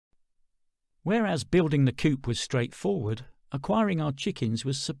Whereas building the coop was straightforward, acquiring our chickens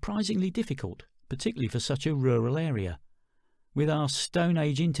was surprisingly difficult, particularly for such a rural area. With our Stone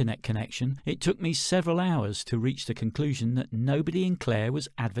Age internet connection, it took me several hours to reach the conclusion that nobody in Clare was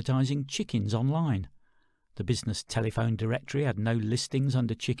advertising chickens online. The business telephone directory had no listings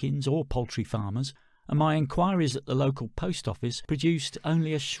under chickens or poultry farmers, and my inquiries at the local post office produced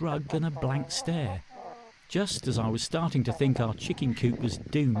only a shrug and a blank stare. Just as I was starting to think our chicken coop was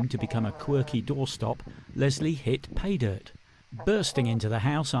doomed to become a quirky doorstop, Leslie hit pay dirt. Bursting into the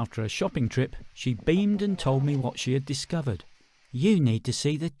house after a shopping trip, she beamed and told me what she had discovered. "You need to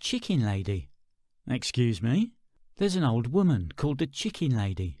see the chicken lady." "Excuse me?" "There's an old woman called the chicken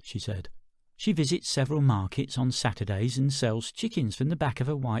lady," she said. "She visits several markets on Saturdays and sells chickens from the back of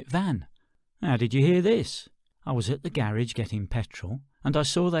a white van." "How did you hear this?" "I was at the garage getting petrol, and I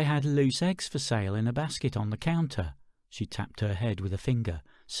saw they had loose eggs for sale in a basket on the counter." She tapped her head with a finger.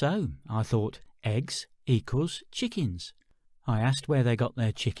 "So I thought, eggs equals chickens. I asked where they got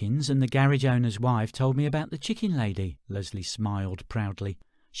their chickens, and the garage owner's wife told me about the chicken lady." Leslie smiled proudly.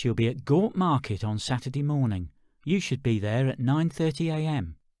 "She'll be at Gort Market on Saturday morning. You should be there at 9:30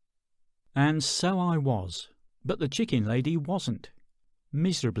 a.m. And so I was, but the chicken lady wasn't.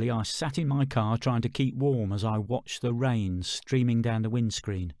 Miserably, I sat in my car trying to keep warm as I watched the rain streaming down the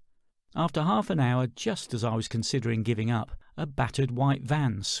windscreen. After half an hour, just as I was considering giving up, a battered white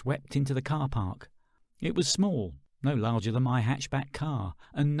van swept into the car park. It was small, no larger than my hatchback car,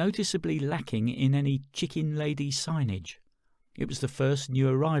 and noticeably lacking in any chicken lady signage. It was the first new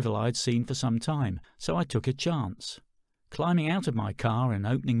arrival I had seen for some time, so I took a chance. Climbing out of my car and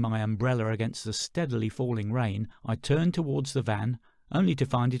opening my umbrella against the steadily falling rain, I turned towards the van, only to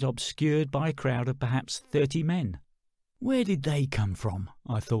find it obscured by a crowd of perhaps 30 men. Where did they come from?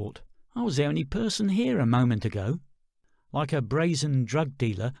 I thought. I was the only person here a moment ago. Like a brazen drug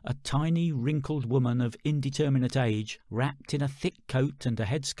dealer, a tiny, wrinkled woman of indeterminate age, wrapped in a thick coat and a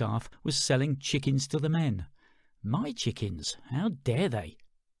headscarf, was selling chickens to the men. My chickens! How dare they?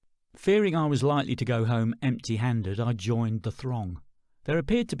 Fearing I was likely to go home empty-handed, I joined the throng. There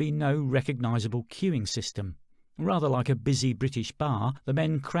appeared to be no recognisable queuing system. Rather like a busy British bar, the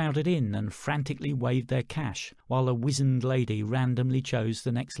men crowded in and frantically waved their cash, while a wizened lady randomly chose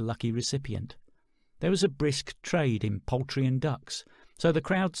the next lucky recipient. There was a brisk trade in poultry and ducks, so the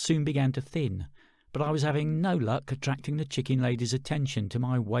crowd soon began to thin, but I was having no luck attracting the chicken lady's attention to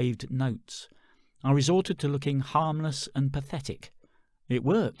my waved notes. I resorted to looking harmless and pathetic. It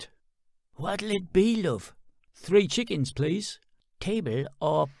worked. "What'll it be, love?" "3 chickens, please." "Table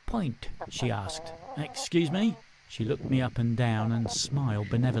or point?" she asked. "Excuse me?" She looked me up and down and smiled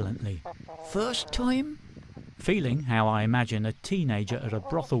benevolently. "First time?" Feeling how I imagine a teenager at a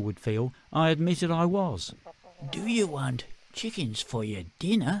brothel would feel, I admitted I was. "Do you want chickens for your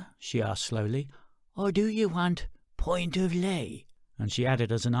dinner?" she asked slowly. "Or do you want point of lay?" And she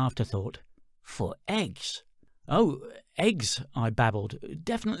added as an afterthought, "For eggs?" "Oh, eggs," I babbled.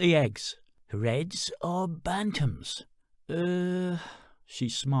 "Definitely eggs." "Reds or bantams?" She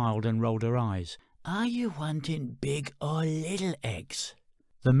smiled and rolled her eyes. "Are you wanting big or little eggs?"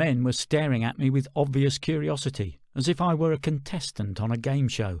 The men were staring at me with obvious curiosity, as if I were a contestant on a game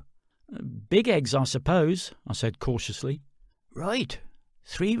show. "Big eggs, I suppose," I said cautiously. "Right,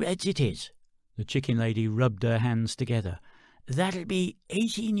 3 reds it is." The chicken lady rubbed her hands together. "That'll be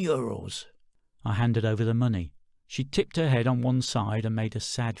 €18. I handed over the money. She tipped her head on one side and made a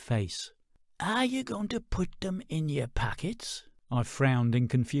sad face. "Are you going to put them in your pockets?" I frowned in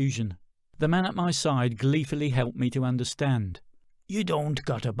confusion. The man at my side gleefully helped me to understand. "You don't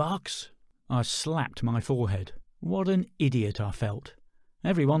got a box?" I slapped my forehead. What an idiot I felt.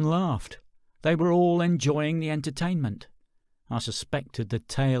 Everyone laughed. They were all enjoying the entertainment. I suspected the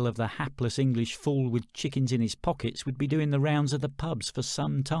tale of the hapless English fool with chickens in his pockets would be doing the rounds of the pubs for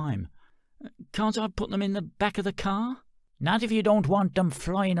some time. "Can't I put them in the back of the car?" "Not if you don't want them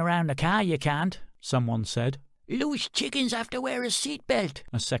flying around the car, you can't," someone said. "Loose chickens have to wear a seatbelt,"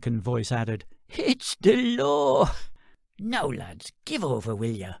 a second voice added. "It's the law." "Now, lads, give over,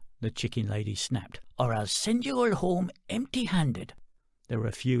 will you?" the chicken lady snapped, "or I'll send you all home empty-handed." There were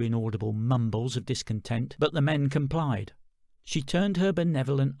a few inaudible mumbles of discontent, but the men complied. She turned her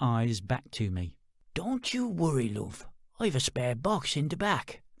benevolent eyes back to me. "Don't you worry, love. I've a spare box in the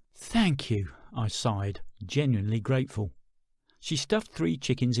back." "Thank you," I sighed, genuinely grateful. She stuffed 3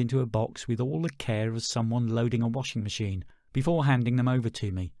 chickens into a box with all the care of someone loading a washing machine, before handing them over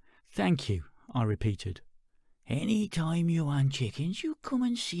to me. "Thank you," I repeated. "Any time you want chickens, you come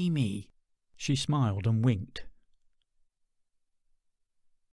and see me." She smiled and winked.